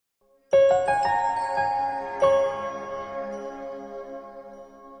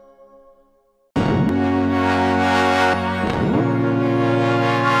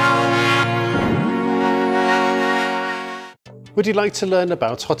Would you like to learn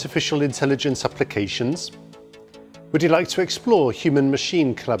about artificial intelligence applications? Would you like to explore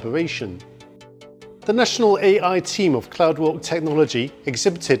human-machine collaboration? The National AI team of CloudWalk Technology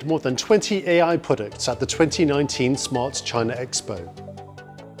exhibited more than 20 AI products at the 2019 Smart China Expo.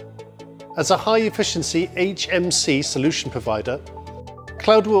 As a high-efficiency HMC solution provider,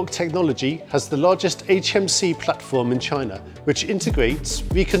 CloudWalk Technology has the largest HMC platform in China, which integrates,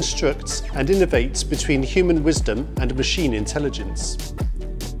 reconstructs and innovates between human wisdom and machine intelligence.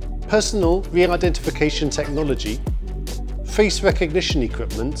 Personal re-identification technology, face recognition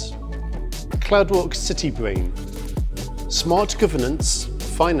equipment, CloudWalk City Brain, smart governance,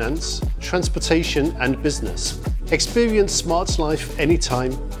 finance, transportation and business. Experience smart life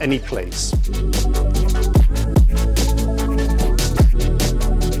anytime, any place.